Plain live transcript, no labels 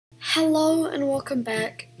Hello and welcome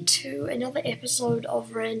back to another episode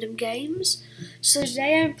of Random Games. So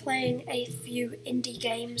today I'm playing a few indie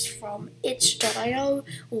games from itch.io,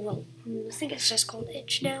 well, I think it's just called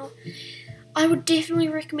itch now. I would definitely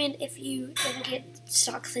recommend if you ever get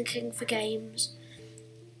stuck thinking for games,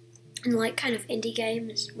 and like kind of indie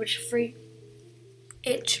games, which are free,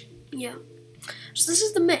 itch, yeah. So this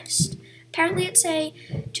is The Mist. Apparently it's a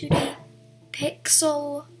 2D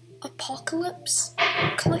pixel apocalypse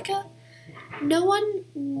clicker. No one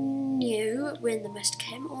knew when the mist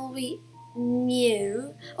came. All we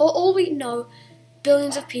know,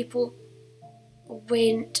 billions of people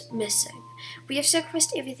went missing. We have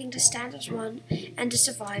sacrificed everything to stand as one and to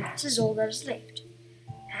survive. This is all that is left.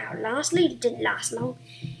 Our last leader didn't last long.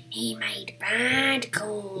 He made bad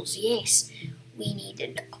calls, yes. We need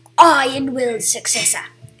an iron-willed successor.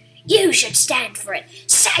 You should stand for it.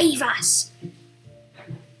 Save us!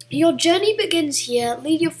 Your journey begins here.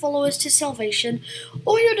 Lead your followers to salvation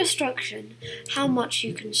or your destruction. How much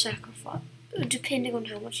you can sacrifice, depending on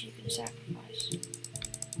how much you can sacrifice.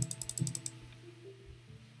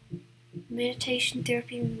 Meditation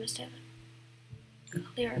therapy, we must have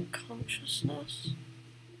clear consciousness.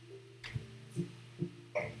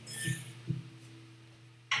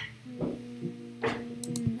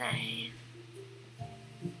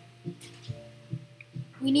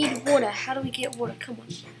 We need water. How do we get water? Come on.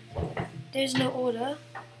 There's no order.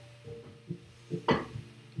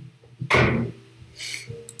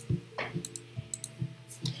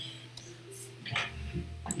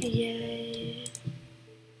 Yay.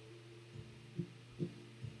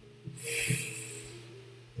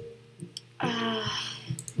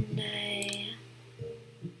 Nee.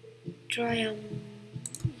 Dry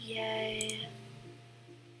yay.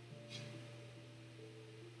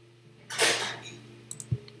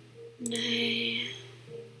 Nee.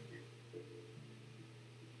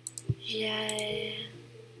 Yay.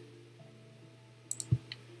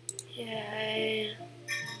 Yay.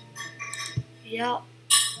 Yup.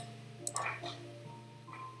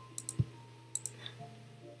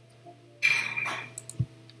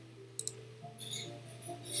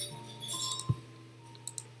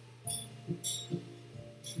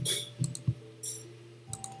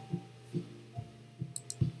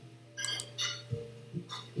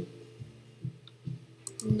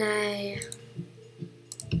 Nee.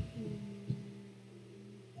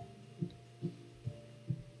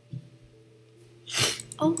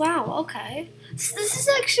 Oh wow, okay. So this is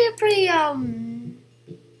actually a pretty yeah.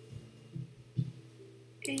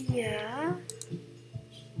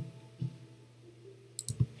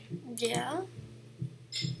 Yeah.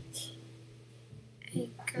 A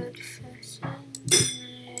good person.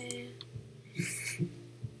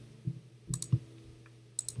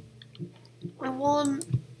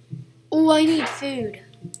 I need food.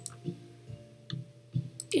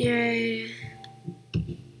 Yay.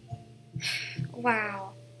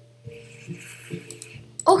 Wow.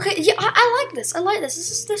 Okay, yeah, I like this. I like this.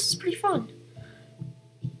 This is pretty fun.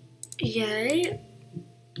 Yay.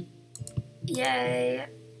 Yay.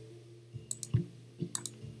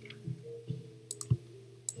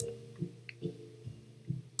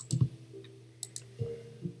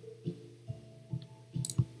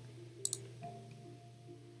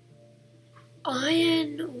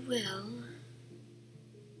 Iron will.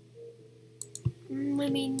 I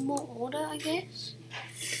mean, more order, I guess.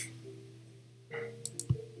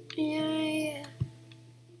 Yeah.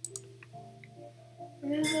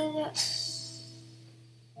 Remember that's.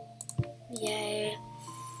 Yay.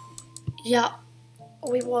 Yeah.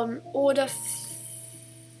 We want order.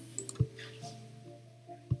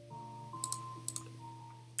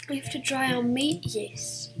 We have to dry our meat,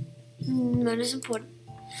 yes. That is important.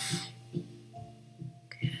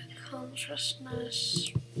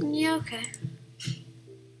 Consciousness. Yeah, okay.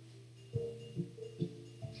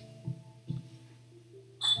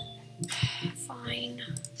 Fine.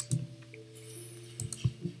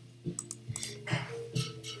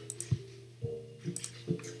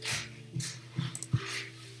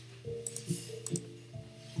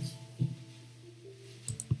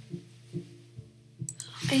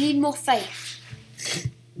 I need more faith.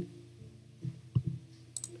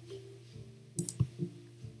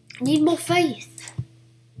 I need more faith.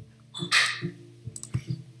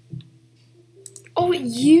 Oh, it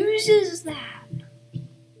uses that.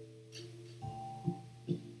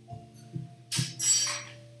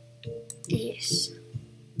 Yes.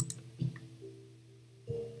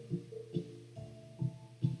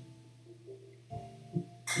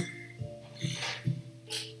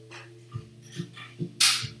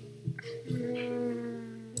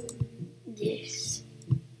 Yes.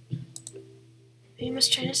 We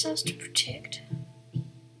must Train ourselves to protect.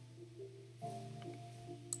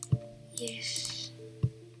 Yes.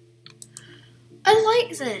 I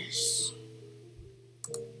like this.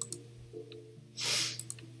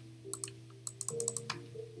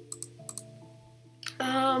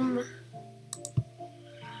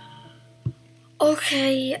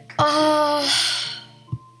 Okay,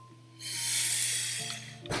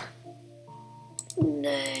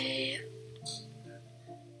 no.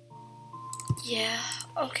 Yeah,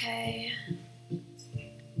 okay.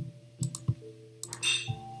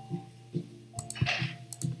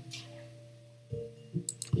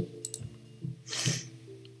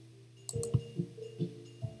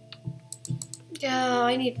 Yeah,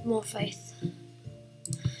 I need more faith.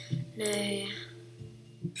 No.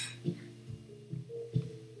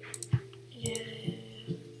 Yeah.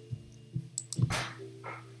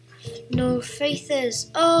 No, faith is.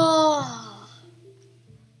 Oh.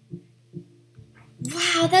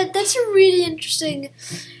 Wow, that's a really interesting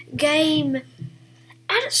game. And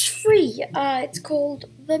it's free. It's called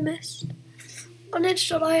The Mist on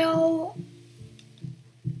itch.io.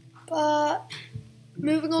 But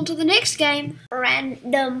moving on to the next game.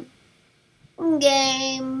 Random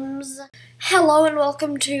games. Hello and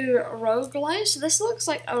welcome to Roguelite. So this looks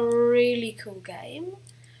like a really cool game.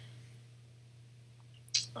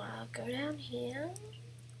 Go down here.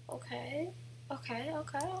 Okay.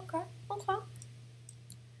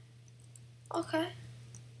 Okay.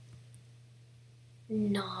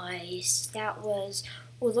 Nice. That was...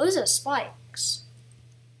 Oh, those are spikes.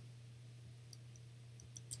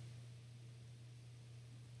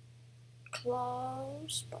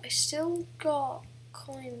 Close. But I still got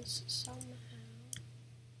coins somehow.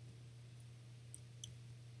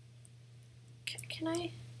 Can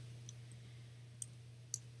I...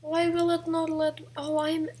 Why will it not let... Oh,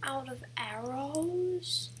 I'm out of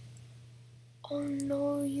arrows? Oh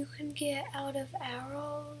no, you can get out of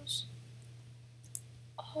arrows?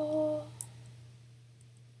 Oh...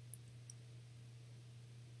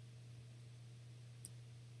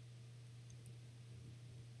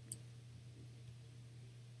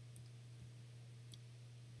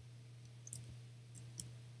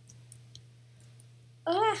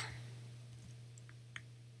 Ha!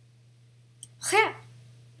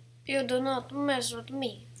 You do not mess with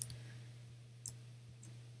me.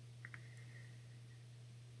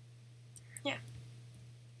 Yeah.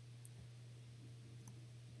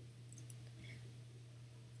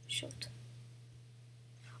 Shoot.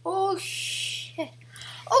 Oh shit.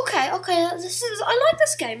 Okay, this is... I like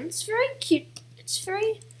this game. It's very cute. It's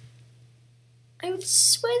very... I would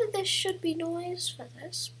swear that there should be noise for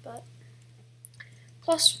this, but...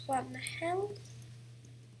 +1 health.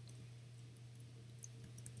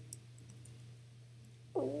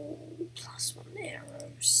 Oh, +1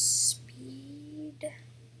 arrow speed.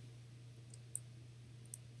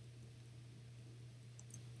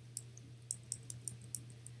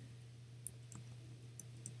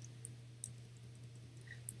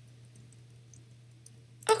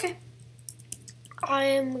 Okay. I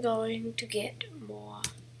am going to get more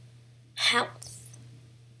health.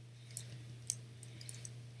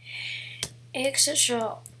 Exit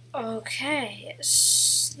shop. Okay.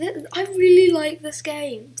 I really like this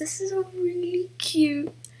game. This is a really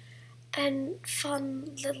cute and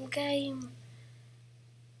fun little game.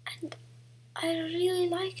 And I really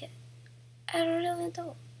like it. I really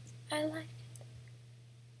do. I like it.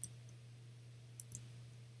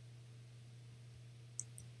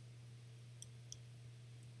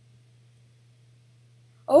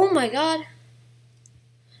 Oh my god.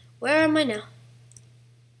 Where am I now?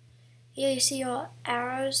 Here you see your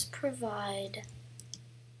arrows provide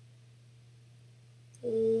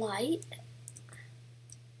light.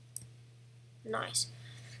 Nice.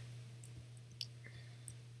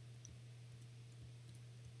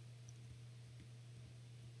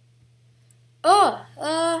 Oh,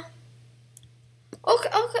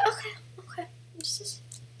 okay. This is...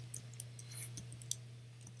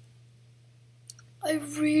 I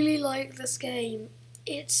really like this game.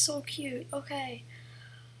 It's so cute. Okay.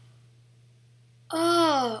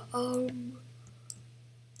 A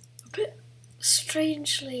bit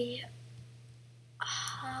strangely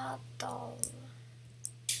hard though,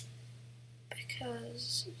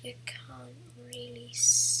 because you can't really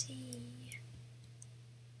see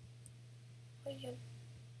what you're...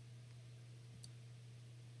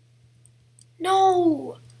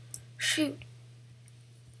 No! Shoot.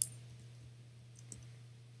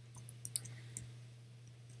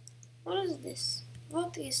 What is this?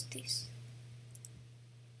 What is this?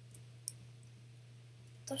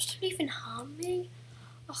 Those don't even harm me?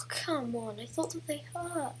 Oh, come on. I thought that they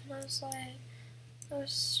hurt. And I was like, I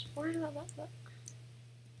was worried about that, but...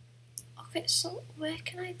 Okay, so where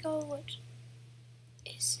can I go which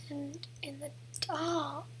isn't in the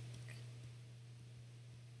dark?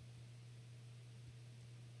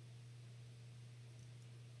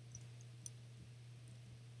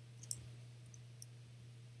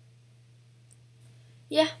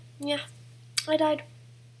 Yeah, I died.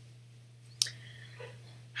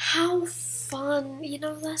 How fun, you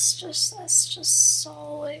know, that's just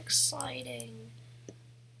so exciting.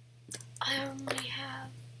 I only have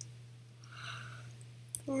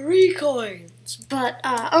 3 coins, but,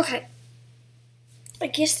 okay. I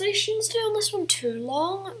guess they shouldn't stay on this one too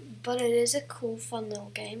long, but it is a cool, fun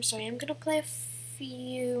little game, so I am gonna play a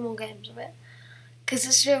few more games of it, because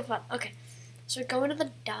it's real fun. Okay, so we go into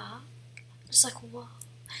the dark, it's like, whoa,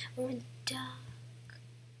 we're in the dark.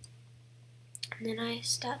 And then I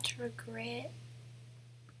start to regret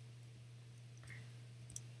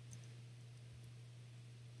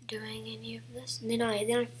doing any of this. And then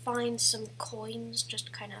I find some coins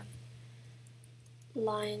just kind of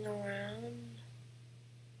lying around.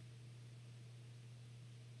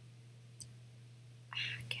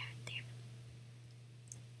 Ah, god damn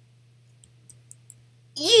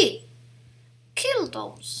it. Yeah! Kill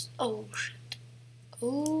those! Oh shit.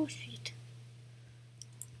 Oh shit.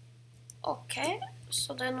 Okay,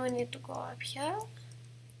 so then we need to go up here.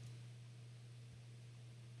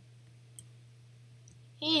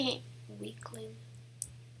 Weakling.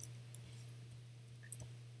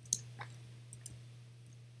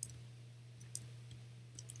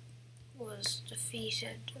 Was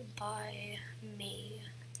defeated by me.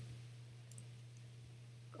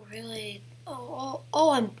 Really? Oh,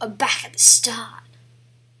 I'm back at the start.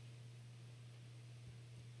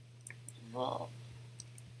 Whoa.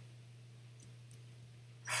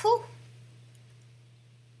 Whew.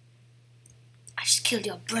 I just killed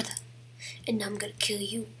your brother, and now I'm gonna kill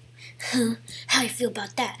you. How you feel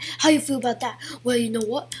about that? How you feel about that? Well, you know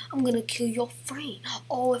what? I'm gonna kill your friend.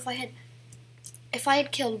 Oh, if I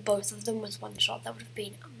had killed both of them with one shot, that would have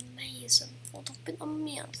been amazing. Would have been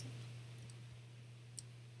amazing.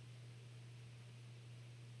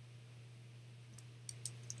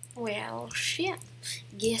 Well, shit.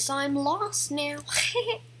 Guess I'm lost now.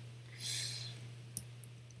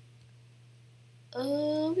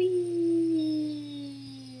 Oh,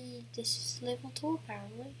 this is level 2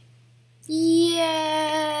 apparently.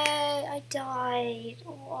 Yeah, I died.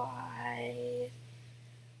 Why?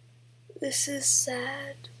 This is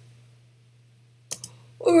sad.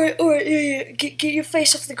 Alright, yeah. Get your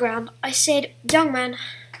face off the ground. I said, young man,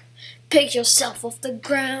 pick yourself off the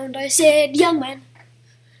ground. I said, young man,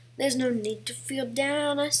 there's no need to feel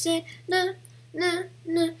down. I said, no,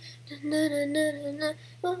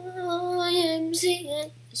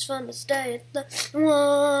 YMCA. It's fun to stay at the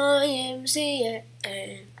YMCA.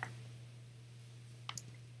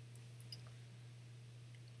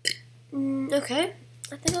 Okay,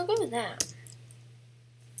 I think I'll go with that.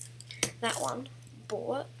 That one,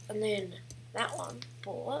 bought, and then that one,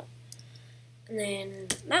 bought, and then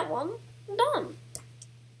that one, done.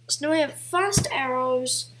 So now we have fast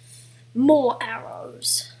arrows, more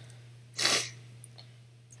arrows.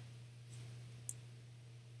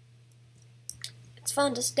 It's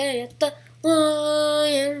fun to stay at the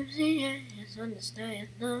YMCA. It's fun to stay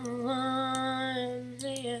at the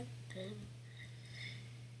YMCA.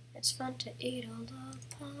 It's fun to eat all the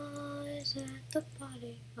pies at the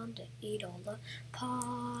party. Fun to eat all the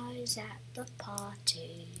pies at the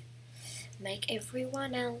party. Make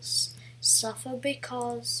everyone else suffer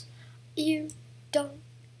because you don't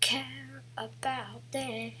care about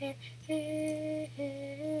them.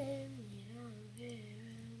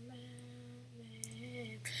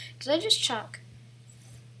 Did I just chuck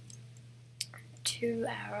 2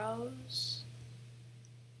 arrows?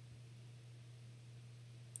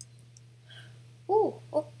 Oh,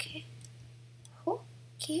 okay.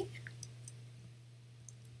 Okay.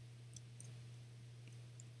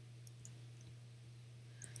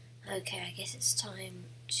 Okay, I guess it's time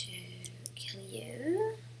to kill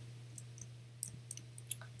you.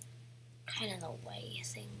 Kind of the way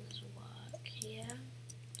things work here.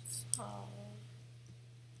 So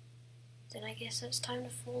then I guess it's time to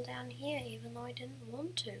fall down here, even though I didn't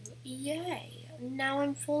want to. Yay! Now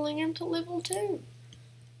I'm falling into level 2.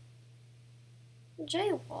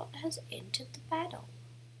 Jaywat has entered the battle.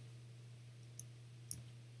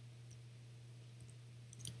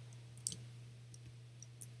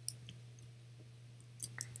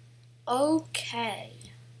 Okay.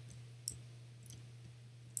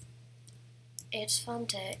 It's fun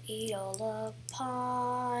to eat all the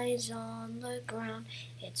pies on the ground.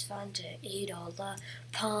 It's fun to eat all the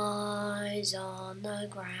pies on the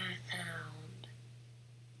ground.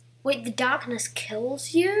 Wait, the darkness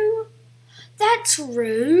kills you? That's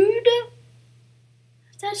rude.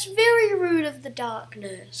 That's very rude of the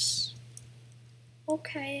darkness.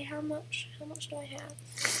 Okay, how much do I have?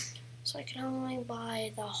 So I can only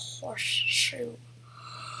buy the horseshoe.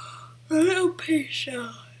 A little piece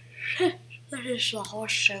of that is the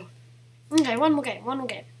horseshoe. Okay, one more game.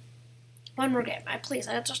 Please,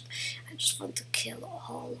 I just want to kill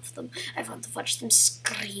all of them. I want to watch them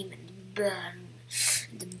scream and burn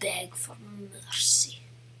and beg for mercy.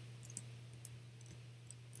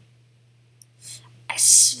 I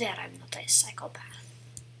swear I'm not a psychopath.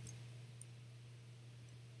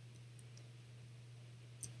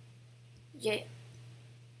 Yeah.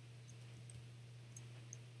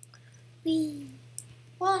 Wee.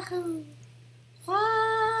 Wahoo.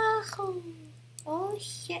 Wahoo. Oh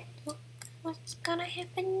shit, look what's gonna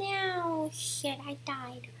happen now. Shit, I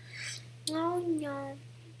died. Oh no.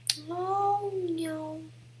 Oh no.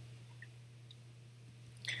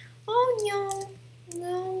 Oh no.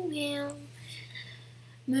 Oh well.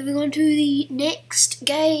 Moving on to the next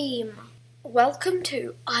game. Welcome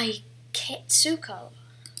to Iketsuko.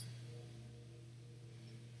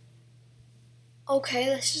 Okay,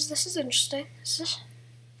 this is interesting. This is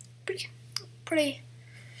pretty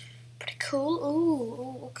cool.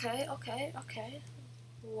 Ooh, okay.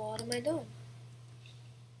 What am I doing?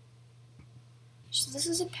 So this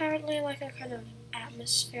is apparently like a kind of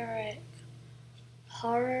atmospheric,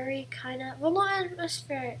 horror-y kind of, well, not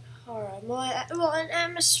atmospheric horror, more, well, an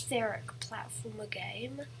atmospheric platformer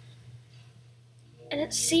game. And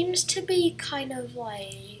it seems to be kind of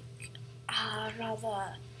like,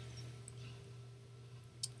 rather,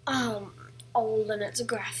 old in its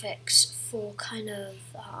graphics for kind of,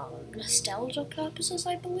 nostalgia purposes,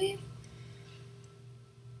 I believe.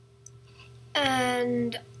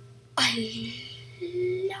 And I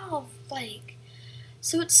love, like,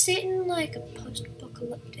 so it's set in like a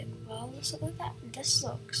post-apocalyptic world or something like that. And this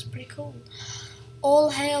looks pretty cool. All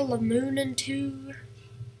hail the moon and two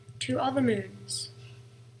other moons.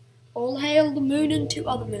 All hail the moon and two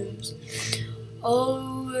other moons.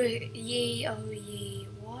 Oh ye, oh ye.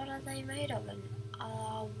 What are they made of? And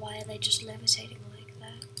why are they just levitating like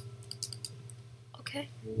that? Okay.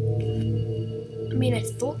 I mean, I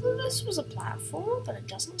thought that this was a platform, but it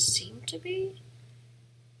doesn't seem to be.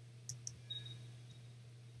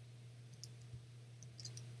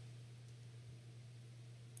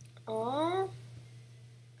 Oh.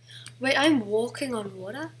 Wait, I'm walking on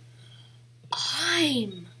water?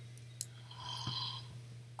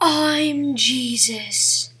 I'm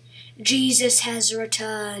Jesus. Jesus has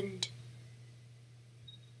returned.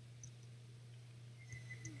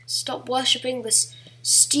 Stop worshipping this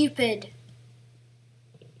stupid.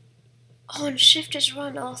 Oh, and shift is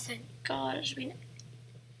run. Oh, thank God. It's been.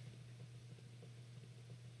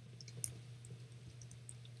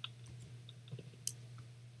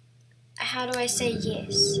 How do I say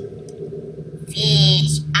yes?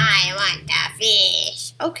 Fish. I want a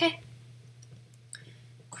fish. Okay.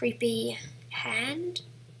 Creepy hand.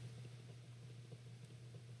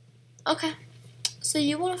 Okay. So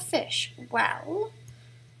you want a fish? Well,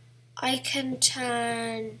 I can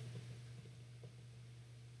turn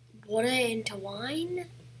water into wine,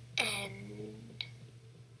 and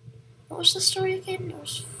what was the story again? It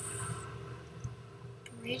was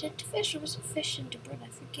bread into fish, or was it fish into bread? I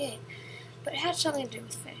forget. But it had something to do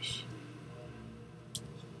with fish.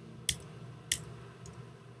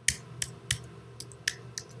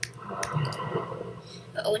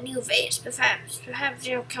 Oh, a new face. Perhaps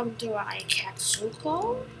you've come to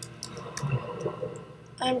Iketsuko?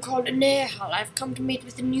 I'm called Nehal. I've come to meet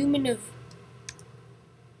with the Newman of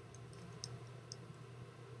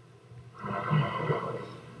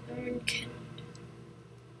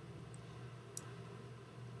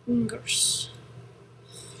Ingers.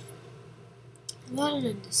 What an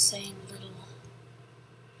insane little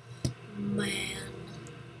man.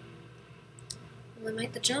 Will I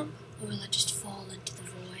make the jump, or will I just fall into the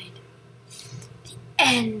void? The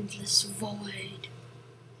endless void.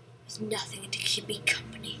 With nothing to keep me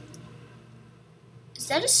company. Is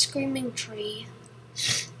that a screaming tree?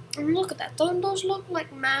 And look at that. Don't those look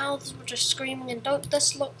like mouths which are screaming? And don't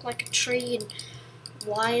this look like a tree? And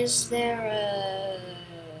why is there a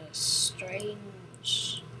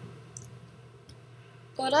strange...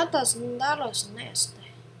 Oh, that looks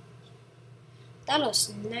nasty. That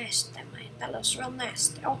looks nasty, man. That looks real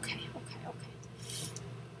nasty. Okay.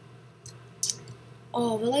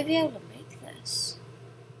 Oh, will I be able to make this?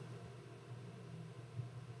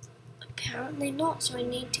 Apparently not, so I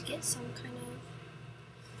need to get some kind of...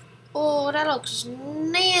 Oh, that looks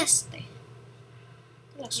nasty.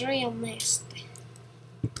 That looks real nasty.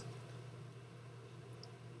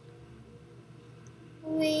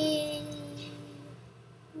 Wee.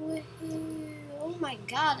 Woohoo. Oh my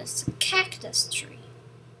god, it's a cactus tree.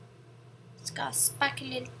 It's got spiky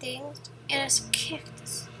little things, and it's a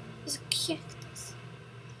cactus. It's a cactus.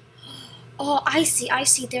 Oh, I see.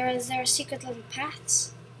 There are secret little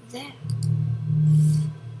paths there.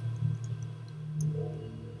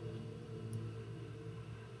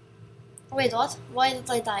 Wait, what? Why did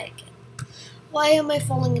I die again? Why am I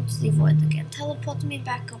falling into the void again? Teleport me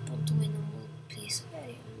back up onto a normal piece of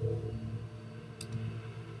area.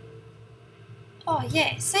 Oh,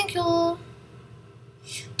 yeah, thank you.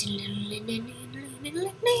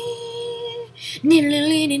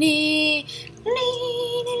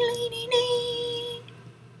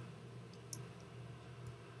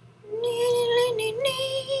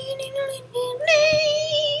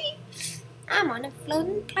 I'm on a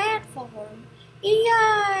floating platform.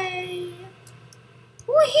 Yay!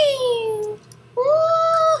 Woohoo!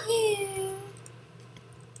 Woohoo!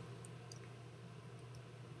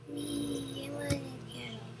 I wanna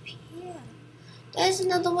get up here. There's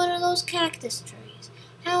another one of those cactus trees.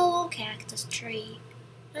 Hello, cactus tree.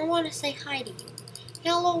 I want to say hi to you.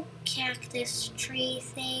 Hello, cactus tree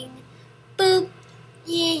thing. Boop.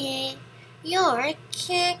 Yeah, you're a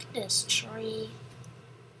cactus tree.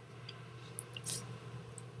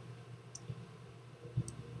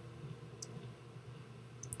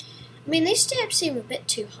 I mean, these steps seem a bit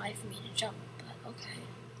too high for me to jump, but okay.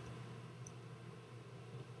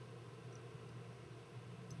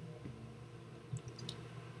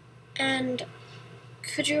 And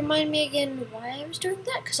could you remind me again why I was doing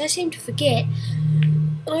that? Because I seem to forget.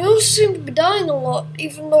 And I also seem to be dying a lot,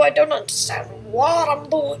 even though I don't understand what I'm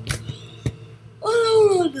doing. I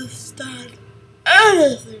don't understand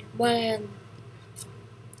anything, man.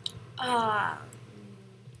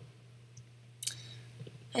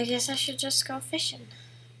 I guess I should just go fishing.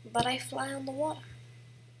 But I fly on the water.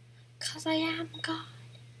 'Cause I am God.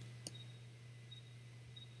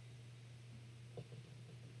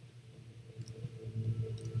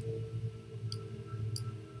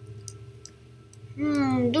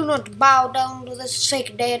 Do not bow down to this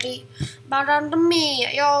fake deity. Bow down to me,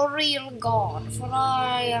 your real God. For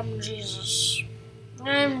I am Jesus.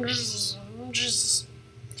 I'm Jesus. I'm Jesus.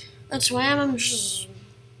 That's why I'm Jesus.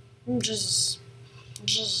 I'm Jesus.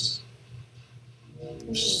 Jesus.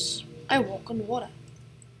 Jesus. I walk on water.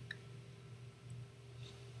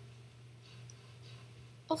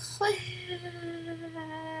 Oh,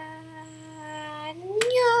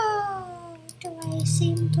 no. Do I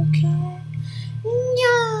seem to care?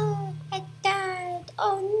 No, I died.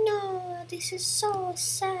 Oh no, this is so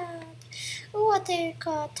sad. What a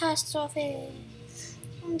catastrophe.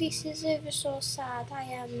 This is ever so sad. I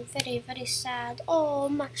am very, very sad. Oh,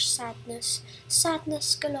 much sadness.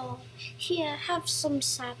 Sadness galore. Here, have some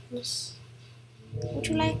sadness. Would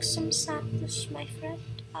you like some sadness, my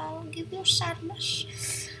friend? I'll give you sadness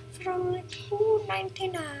for only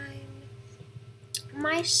 $2.99.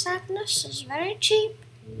 My sadness is very cheap.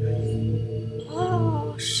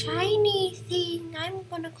 Oh, shiny thing. I'm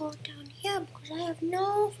gonna go down here because I have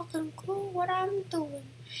no fucking clue what I'm doing.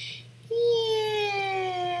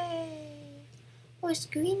 Yay! Oh, it's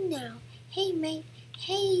green now. Hey, mate.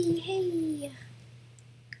 Hey.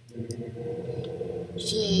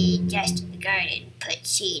 Seed just in the garden. Put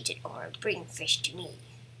seeds in or bring fish to me.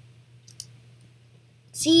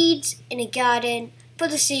 Seeds in a garden.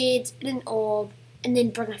 Put the seeds in an orb. And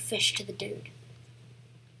then bring a fish to the dude.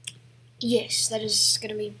 Yes, that is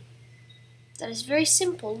very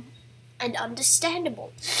simple and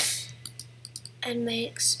understandable and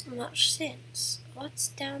makes much sense. What's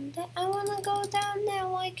down there? I wanna go down there.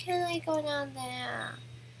 Why can't I go down there?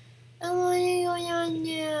 I wanna go down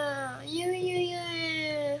there. I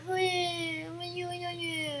wanna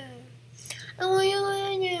go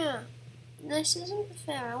down there. This isn't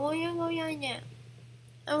fair. I wanna go down there.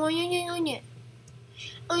 I wanna go down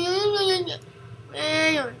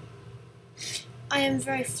there. I am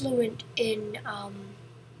very fluent in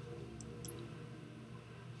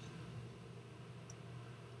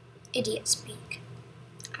idiot speak.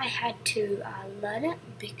 I had to learn it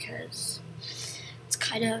because it's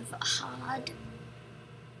kind of hard.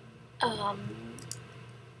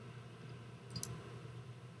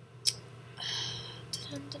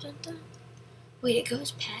 Wait, it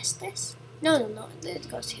goes past this? No, it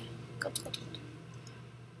goes here. Go.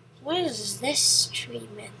 What is this tree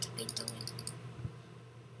meant to be doing?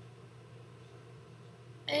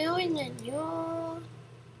 I don't know.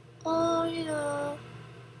 Oh, yeah.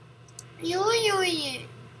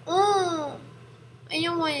 Oh, I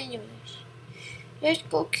don't want to do this. Let's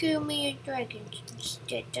go kill me a dragon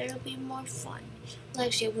instead. That'll be more fun. Well,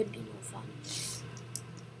 actually, it would be more fun.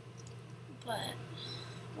 But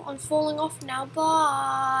I'm falling off now.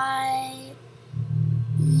 Bye.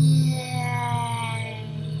 Yay.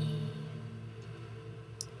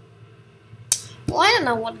 Well, I don't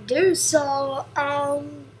know what to do, so,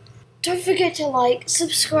 don't forget to like,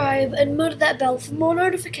 subscribe, and murder that bell for more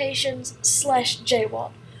notifications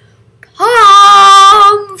 /JWAT. Bye!